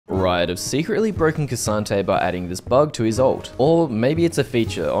Riot have secretly broken Cassante by adding this bug to his ult. Or maybe it's a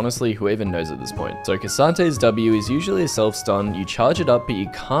feature, honestly who even knows at this point. So Cassante's W is usually a self-stun, you charge it up but you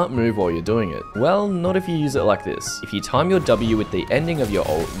can't move while you're doing it. Well, not if you use it like this. If you time your W with the ending of your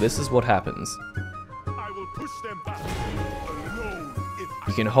ult, this is what happens.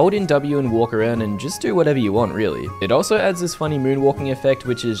 You can hold in W and walk around and just do whatever you want, really. It also adds this funny moonwalking effect,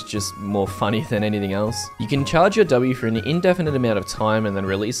 which is just more funny than anything else. You can charge your W for an indefinite amount of time and then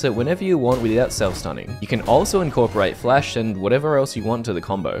release it whenever you want without self-stunning. You can also incorporate flash and whatever else you want to the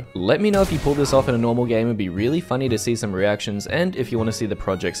combo. Let me know if you pull this off in a normal game, it'd be really funny to see some reactions, and if you want to see the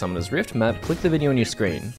Project Summoner's Rift map, click the video on your screen.